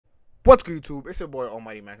What's good, YouTube? It's your boy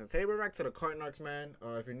Almighty Max, and today we're back to the Cartnarks, man.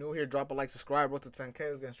 If you're new here, drop a like, subscribe, road to 10K.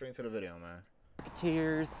 Let's get straight into the video, man.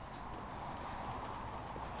 Tears.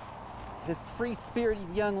 This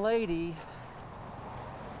free-spirited young lady,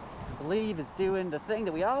 I believe, is doing the thing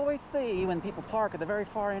that we always see when people park at the very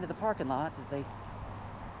far end of the parking lot, is they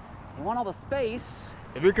want all the space.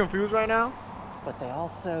 If you're confused right now, but they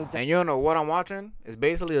also don't. And you don't know what I'm watching, it's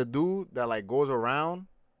basically a dude that like goes around.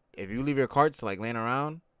 If you leave your carts like laying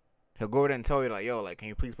around, he'll go there and tell you like, yo, like, can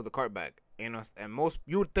you please put the cart back? You know, and most,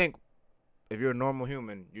 you would think if you're a normal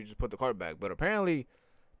human, you just put the cart back. But apparently,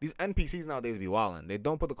 these NPCs nowadays be wilding. They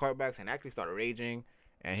don't put the cart backs and actually start raging.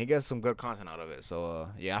 And he gets some good content out of it. So,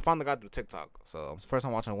 yeah, I found the guy through TikTok. So, it's the first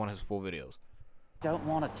time watching one of his full videos. Don't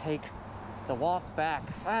want to take the walk back.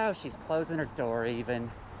 Oh, she's closing her door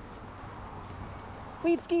even.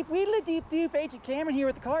 Weep, skeep, wheedle, deep, doop. Agent Cameron here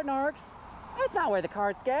with the Cartnarks. That's not where the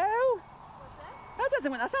carts go. That's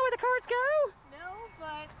not where the carts go. No,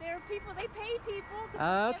 but there are people, they pay people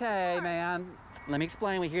to Okay, man. Let me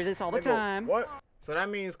explain. We hear this all the time. What? So that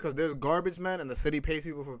means because there's garbage men and the city pays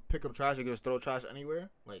people for pick up trash, you can just throw trash anywhere?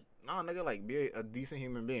 Like, nah, nigga, like, be a decent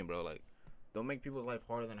human being, bro. Like, don't make people's life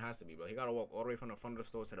harder than it has to be, bro. He gotta walk all the way from the front of the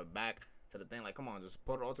store to the back to the thing. Like, come on, just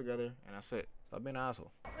put it all together and that's it. Stop being an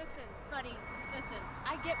asshole. Listen, buddy, listen.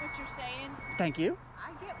 I get what you're saying. Thank you.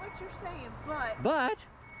 I get what you're saying, but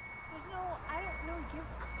there's no, I don't really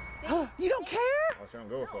give. You don't care? Oh, she don't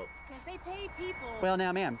give a fuck. Because they pay people. Well,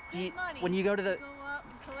 now, ma'am, when you go to the... Go up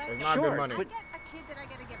and collect It's not good money. I get a kid that I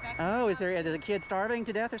gotta get back. Oh, is there a kid starving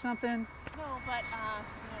to death or something? No, but, no.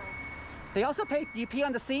 They also pay, do you pee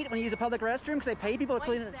on the seat when you use a public restroom? Because they pay people to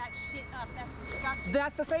clean it. that shit up. That's disgusting.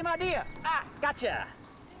 That's the same idea. Ah, gotcha.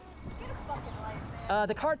 Get a fucking life, man.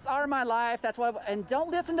 The carts are my life. That's why. And don't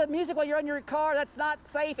listen to music while you're in your car. That's not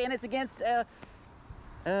safe, and it's against.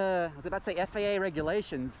 I was about to say FAA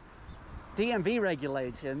regulations, DMV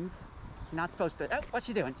regulations. You're not supposed to. Oh, what's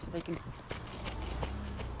she doing? She's taking.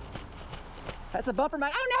 That's a bumper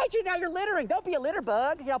mic. Oh no, now you're littering. Don't be a litter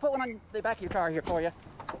bug. Here, I'll put one on the back of your car here for you.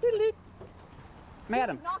 Doodle-doo.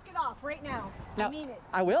 Madam. Knock it off right now. Now, I mean it.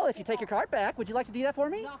 I will if you take your cart back. Would you like to do that for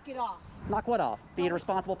me? Knock it off. Knock what off? Be a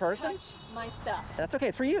responsible person? Touch my stuff. That's okay.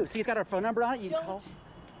 It's for you. See, it's got our phone number on it. You can call.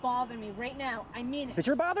 Don't bother me right now. I mean it. But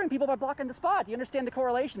you're bothering people by blocking the spot. Do you understand the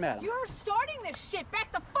correlation, madam? You're starting this shit. Back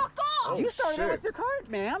the fuck off. Oh, You started out with shit. your cart,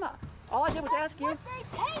 ma'am. All I did was ask you. What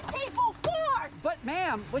they pay people for. But,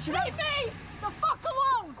 ma'am, what you Leave me the fuck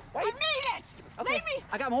alone. Why I you- mean it. Okay, Leave me.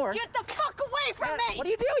 I got more. Get the fuck away from me. What are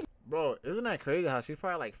you doing? Bro, isn't that crazy how she's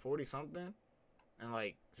probably like 40 something? And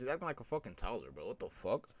like, she's acting like a fucking toddler, bro. What the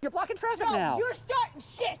fuck? You're blocking traffic No, now. you're starting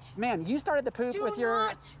shit. Ma'am, you started the poop Do with your...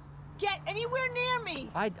 not get anywhere near me.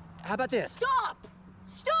 How about this? Stop.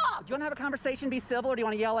 Stop. Do you want to have a conversation, be civil, or do you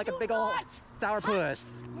want to yell like a Do big old not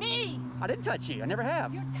sourpuss? touch me. I didn't touch you. I never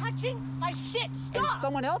have. You're touching my shit. And Stop.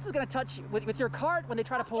 someone else is going to touch you with your cart when they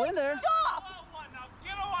try to pull in there. Stop.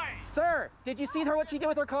 Get away! Sir, did you see what she did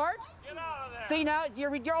with her cart? Get out of there! See, now you're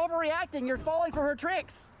overreacting. You're falling for her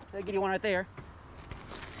tricks. I'll give you one right there.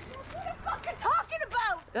 What are you fucking talking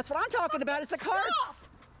about? That's what I'm talking about. It's the carts.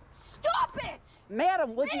 Stop it.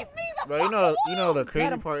 Madam, would Leave you... me the Bro, fuck you know the crazy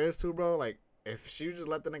Madam. part is too, bro. Like, if she just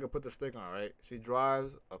let the nigga put the stick on, right? She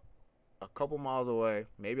drives a couple miles away,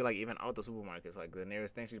 maybe like even out the supermarkets, like the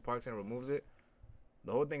nearest thing. She parks and removes it.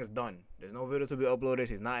 The whole thing is done. There's no video to be uploaded.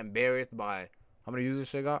 She's not embarrassed by how many users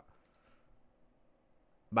she got.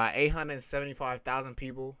 By 875,000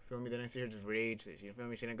 people. Feel me? They didn't see her just rage. You feel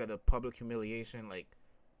me? She didn't get the public humiliation. Like,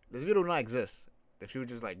 this video would not exist if she would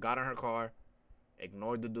just like got in her car,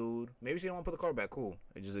 ignored the dude. Maybe she didn't want to put the car back. Cool.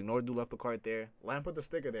 They just ignored the dude, left the cart there. Let him put the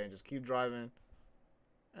sticker there and just keep driving.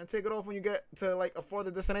 And take it off when you get to like a further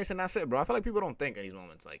destination. That's it, bro. I feel like people don't think in these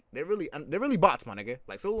moments. Like, they're really bots, my nigga.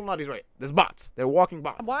 Like, Solo Nutty's right. There's bots. They're walking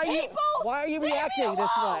bots. Why are you Leave me reacting this way?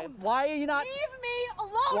 alone. Why are you not... Leave me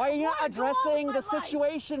alone. Why are you I not wanna go on addressing with the my life.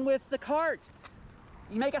 situation with the cart?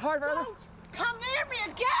 You make it hard for other... Don't come near me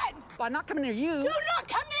again. By not coming near you. Do not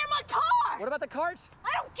come near my car. What about the cart? I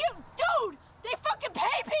don't give, dude. They fucking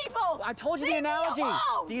pay people. I told you the Leave me analogy.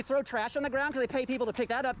 alone. Do you throw trash on the ground because they pay people to pick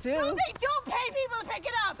that up too? No, they don't pay people to pick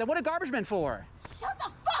it up. Then what are garbage men for? Shut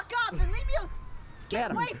the fuck up and leave me alone. Get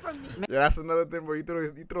Madam. away from me. Yeah, that's another thing where you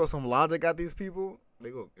throw some logic at these people,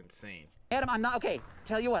 they go insane. Adam, I'm not... Okay,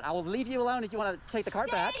 tell you what. I will leave you alone if you want to take the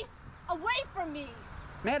cart back. Stay away from me.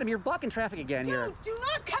 Madam, you're blocking traffic again here. Dude, do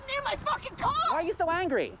not come near my fucking car. Why are you so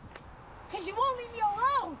angry? Because you won't leave me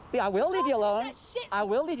alone. Yeah, I will leave you Don't do alone. that shit. I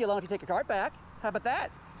will leave you alone if you take your cart back. How about that?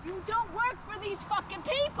 You don't work for these fucking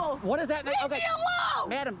people. What does that make? Leave Okay, me alone.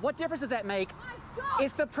 madam, what difference does that make? My God.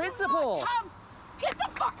 It's the Do not principle. come. Get the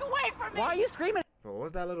fuck away from me. Why are you screaming? Bro,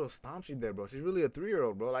 what's that little stomp she did, bro? She's really a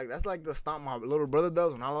 3-year-old, bro. Like, that's like the stomp my little brother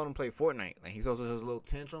does when I let him play Fortnite. Like, he's also his little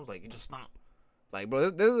tantrums. Like, you just stomp. Like,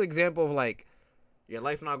 bro, this is an example of, like, your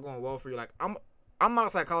life not going well for you. Like, I'm not a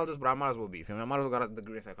psychologist, but I might as well be. Feel me? I might as well got a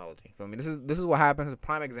degree in psychology. Feel me? This is what happens. It's a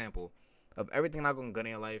prime example of everything not going good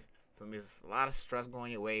in your life. Feel me? There's a lot of stress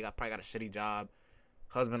going your way. You probably got a shitty job.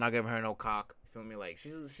 Husband not giving her no cock. Feel me? Like,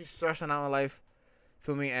 she's stressing out in life.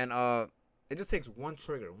 Feel me? And it just takes one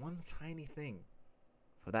trigger, one tiny thing,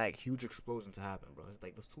 for that huge explosion to happen, bro. It's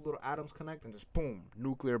like those two little atoms connect and just boom,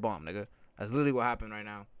 nuclear bomb, nigga. That's literally what happened right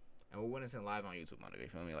now, and we're witnessing live on YouTube, my nigga. You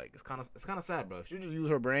feel me? Like, it's kind of sad, bro. If you just use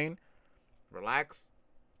her brain, relax,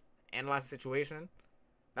 analyze the situation.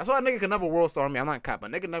 That's why a nigga can never world star me. I'm not cap. A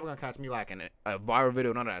nigga never gonna catch me like in a viral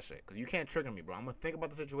video, none of that shit. Cause you can't trigger me, bro. I'm gonna think about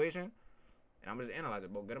the situation, and I'm gonna just analyze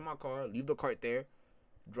it, bro. Get in my car, leave the cart there,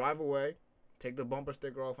 drive away, take the bumper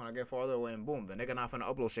sticker off when I get farther away, and boom, the nigga not finna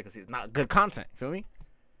upload shit cause he's not good content. You feel me?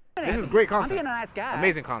 This is great content. I'm being a nice guy.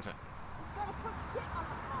 Amazing content.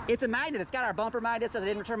 It's a magnet. It's got our bumper magnet so they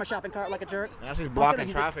didn't return my shopping cart like a jerk. And that's just blocking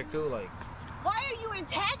traffic too, like. Why are you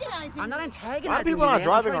antagonizing I'm not me? antagonizing A lot of people you, are man.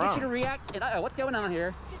 driving I'm trying around. to get you to react. And, what's going on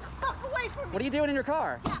here? Get the fuck away from me. What are you doing in your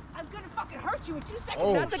car? Yeah, I'm gonna fucking hurt you in 2 seconds.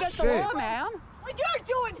 Oh, That's against the shit. law, ma'am. What you're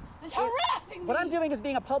doing is harassing me. What I'm doing is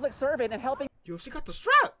being a public servant and helping Yo, she got the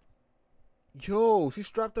strap. Yo, she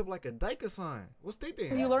strapped up like a dyke sign. What state they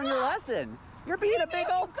in? you learn your lesson. You're being a big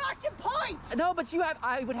old. You got your point. No, but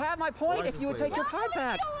I would have my point if License you would plate. take your card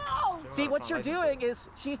back. Leave me alone. See, what you're doing is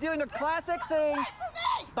she's doing a classic thing. Away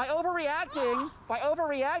from me. By overreacting,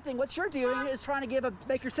 what you're doing is trying to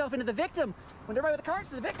make yourself into the victim. When everybody with the cart's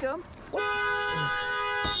the victim.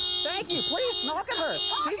 Thank you. Please knock at her.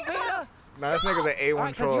 She's being a. Nah, this nigga's an A1 All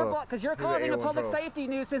right, troll. because you're He's an causing a A1 public troll. safety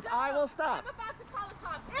nuisance. I will stop. I'm about to call the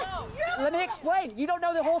cops. No. Let me explain. You don't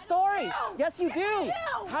know the whole story. Yes, you do.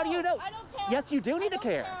 How do you know? I don't care. Yes, you do need to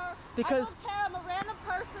care. Because I don't care. I'm a random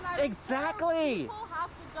person. I don't Exactly. care. People have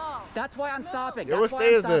to go. that's why I'm stopping. Yo, what That's why state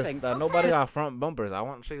I'm is this? stopping. That nobody got front bumpers. I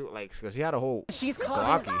want to see, like, because she had a whole. She's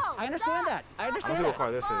Galaki. causing. I understand that. I I want understand to see what that.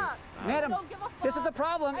 car this is. Madam, don't give a this is fuck. the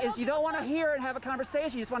problem: I is don't you give don't a want to fuck. hear and have a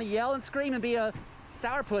conversation. You just want to yell and scream and be a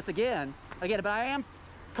sourpuss again. But I am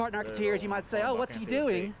cart narketeers. You might say, "Oh, what's he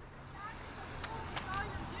doing?"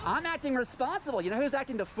 I'm acting responsible. You know who's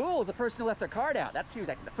acting the fool is the person who left their card out. That's who's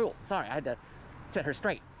acting the fool. Sorry, I had to set her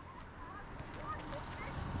straight.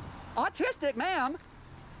 Autistic, ma'am.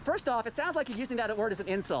 First off, it sounds like you're using that word as an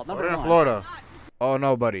insult. Number We're in one. Florida. Oh,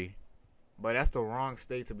 no, buddy. But that's the wrong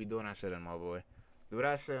state to be doing that shit in, my boy. Do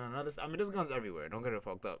that shit in another state. I mean, there's guns everywhere. Don't get it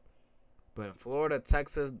fucked up. But in Florida,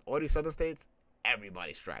 Texas, all these southern states,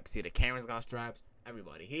 everybody's strapped. See, the Karens got straps.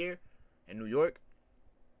 Everybody. Here in New York,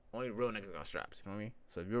 only real niggas got straps. You feel me?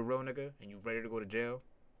 So if you're a real nigga and you ready to go to jail,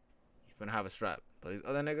 you finna have a strap. But these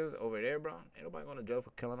other niggas over there, bro, ain't nobody going to jail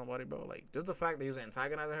for killing nobody, bro. Like, just the fact that you was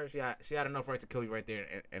antagonizing her, she had enough right to kill you right there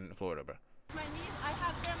in Florida, bro. My niece, I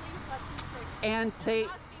have family who's autistic. And they,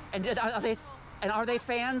 and are they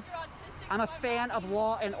fans? You're autistic, I'm a so fan of asking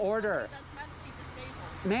law you and for order. That's mentally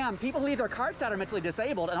disabled. Ma'am, people who leave their carts out are mentally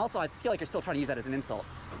disabled, and also I feel like you're still trying to use that as an insult.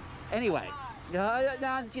 Anyway, see,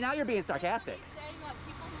 now you're being sarcastic. He's saying that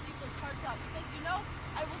people who leave their cards out because you know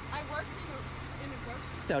I worked in a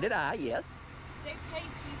grocery store. So did I, yes. They pay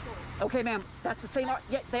people. Okay, ma'am, that's the same.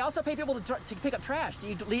 Yeah, they also pay people to pick up trash. Do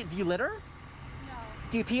you litter? No.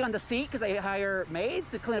 Do you pee on the seat because they hire maids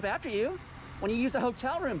to clean up after you? When you use a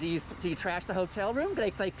hotel room, do you trash the hotel room? They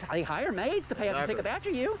hire maids to pay up to pick up after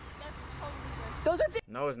you. That's totally different. Those are things.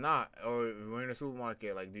 No, it's not. Or if we're in a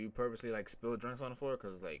supermarket, like, do you purposely, like, spill drinks on the floor?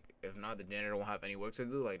 Because, like, if not, the janitor won't have any work to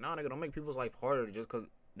do. Like, nah, nigga, don't make people's life harder just because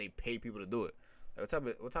they pay people to do it. Like,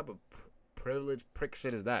 what type of privilege prick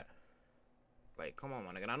shit is that? Like, come on,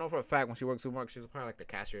 my nigga. And I know for a fact when she worked supermarket, she was probably like the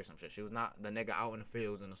cashier or some shit. She was not the nigga out in the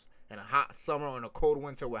fields in a hot summer or in a cold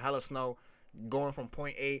winter with hella snow, going from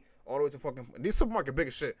point A all the way to fucking. These supermarket big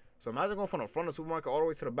as shit. So imagine going from the front of the supermarket all the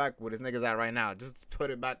way to the back where this nigga's at right now. Just put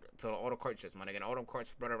it back to all the cart shits, my nigga. And all them carts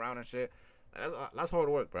spread around and shit. That's hard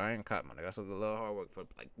work, bro. I ain't cut, my nigga. That's a little hard work for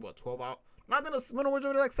like what 12 hours. Not that the minimum wage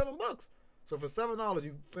is like $7. So for $7,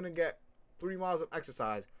 you finna get 3 miles of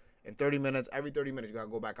exercise in 30 minutes. Every 30 minutes, you gotta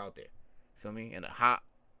go back out there. Feel me? In the hot,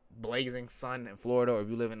 blazing sun in Florida, or if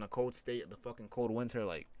you live in a cold state, the fucking cold winter,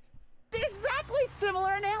 like. Exactly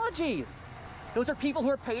similar analogies. Those are people who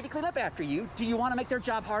are paid to clean up after you. Do you want to make their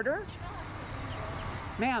job harder?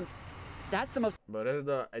 Ma'am, that's the most. Bro, this is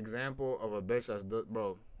the example of a bitch that's,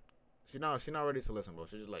 bro. She not ready to listen, bro.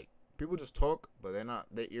 She's just like, people just talk, but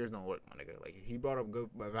their ears don't work, my nigga. Like, he brought up good,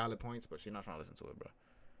 valid points, but she's not trying to listen to it, bro.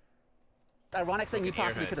 ironic thing you Fucking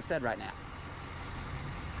possibly airhead. could have said right now.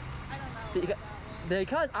 I don't know.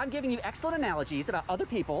 Because I'm giving you excellent analogies about other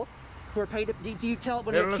people who are paid to, do you tell,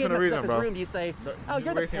 when They a don't kid listen to messes reason, up his bro. room, do you say, oh, Just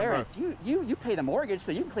you're the wasting your parents, you pay the mortgage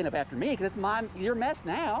so you can clean up after me because it's your mess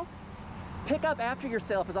now. Pick up after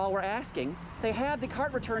yourself is all we're asking. They have the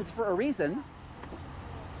cart returns for a reason.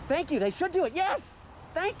 Thank you, they should do it, yes!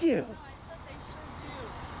 Thank you! No, I said they should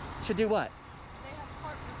do. Should do what? They have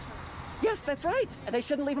cart returns. Yes, that's right, and they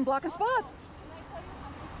shouldn't leave them blocking spots. Can I tell you how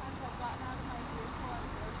many times I've gotten out of my vehicle at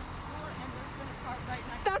a grocery store and there's been a cart right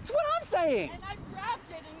next to That's what I'm saying! me? And I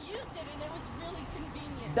grabbed it and used it and it was really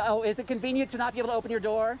convenient. Oh, is it convenient to not be able to open your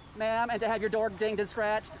door, ma'am, and to have your door dinged and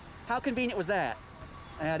scratched? How convenient was that?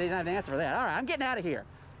 I didn't have an answer for that. All right, I'm getting out of here.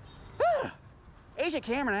 Agent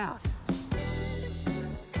Cameron out.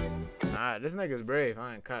 Nah, this nigga's brave.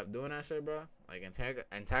 I ain't cop doing that shit, bro. Like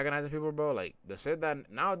antagonizing people, bro. Like the shit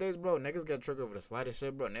that nowadays, bro, niggas get triggered over the slightest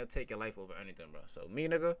shit, bro, and they'll take your life over anything, bro. So me,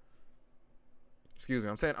 nigga, excuse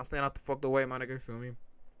me, I'm staying out the fuck the way, my nigga. Feel me?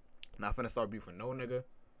 Not finna start beef with no nigga.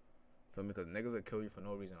 Feel me? Cause niggas will kill you for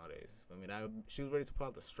no reason nowadays. Feel me? She was ready to pull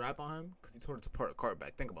out the strap on him because he told her to put her cart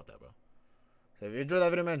back. Think about that, bro. So if you enjoyed that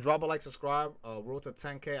video, man, drop a like, subscribe. Road to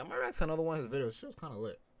 10K. I might react to another one of his videos. Shit was kind of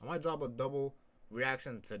lit. I might drop a double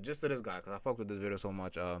reaction to this guy because I fucked with this video so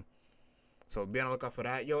much. So be on the lookout for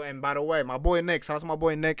that. Yo, and by the way, my boy Nick, shout out to my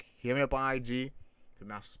boy Nick. He hit me up on IG.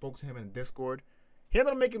 I spoke to him in Discord. He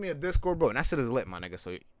ended up making me a Discord, bro, and that shit is lit, my nigga.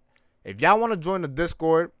 So if y'all want to join the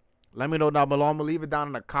Discord, let me know down below. I'm gonna leave it down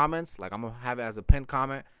in the comments. Like I'm gonna have it as a pinned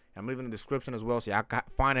comment. And I'm leaving the description as well, so y'all can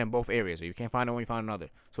find it in both areas. So you can't find it when you find another.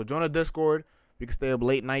 So join the Discord. We can stay up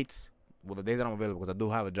late nights. Well, the days that I'm available, because I do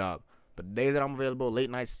have a job. But the days that I'm available, late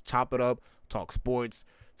nights, chop it up, talk sports,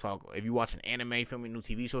 talk. If you watching anime, filming new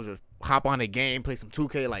TV shows, just hop on the game, play some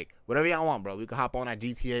 2K, like whatever y'all want, bro. We can hop on that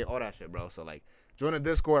GTA, all that shit, bro. So like, join the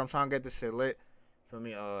Discord. I'm trying to get this shit lit. Feel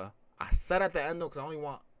me? I said at the end though, because I only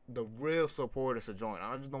want the real supporters to join.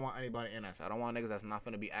 I just don't want anybody in that shit. I don't want niggas that's not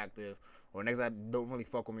finna be active or niggas that don't really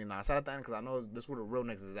fuck with me. Nah, I said at the end because I know this is where the real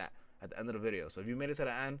niggas is at the end of the video. So if you made it to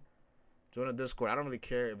the end, join the Discord. I don't really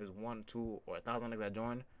care if it's 1, 2, or 1,000 niggas that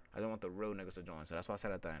join. I don't want the real niggas to join. So that's why I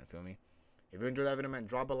said at the end. Feel me? If you enjoyed that video, man,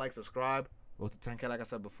 drop a like, subscribe. Go to 10K like I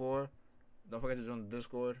said before. Don't forget to join the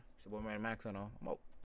Discord. It's your boy, man, Max. I know. I'm out.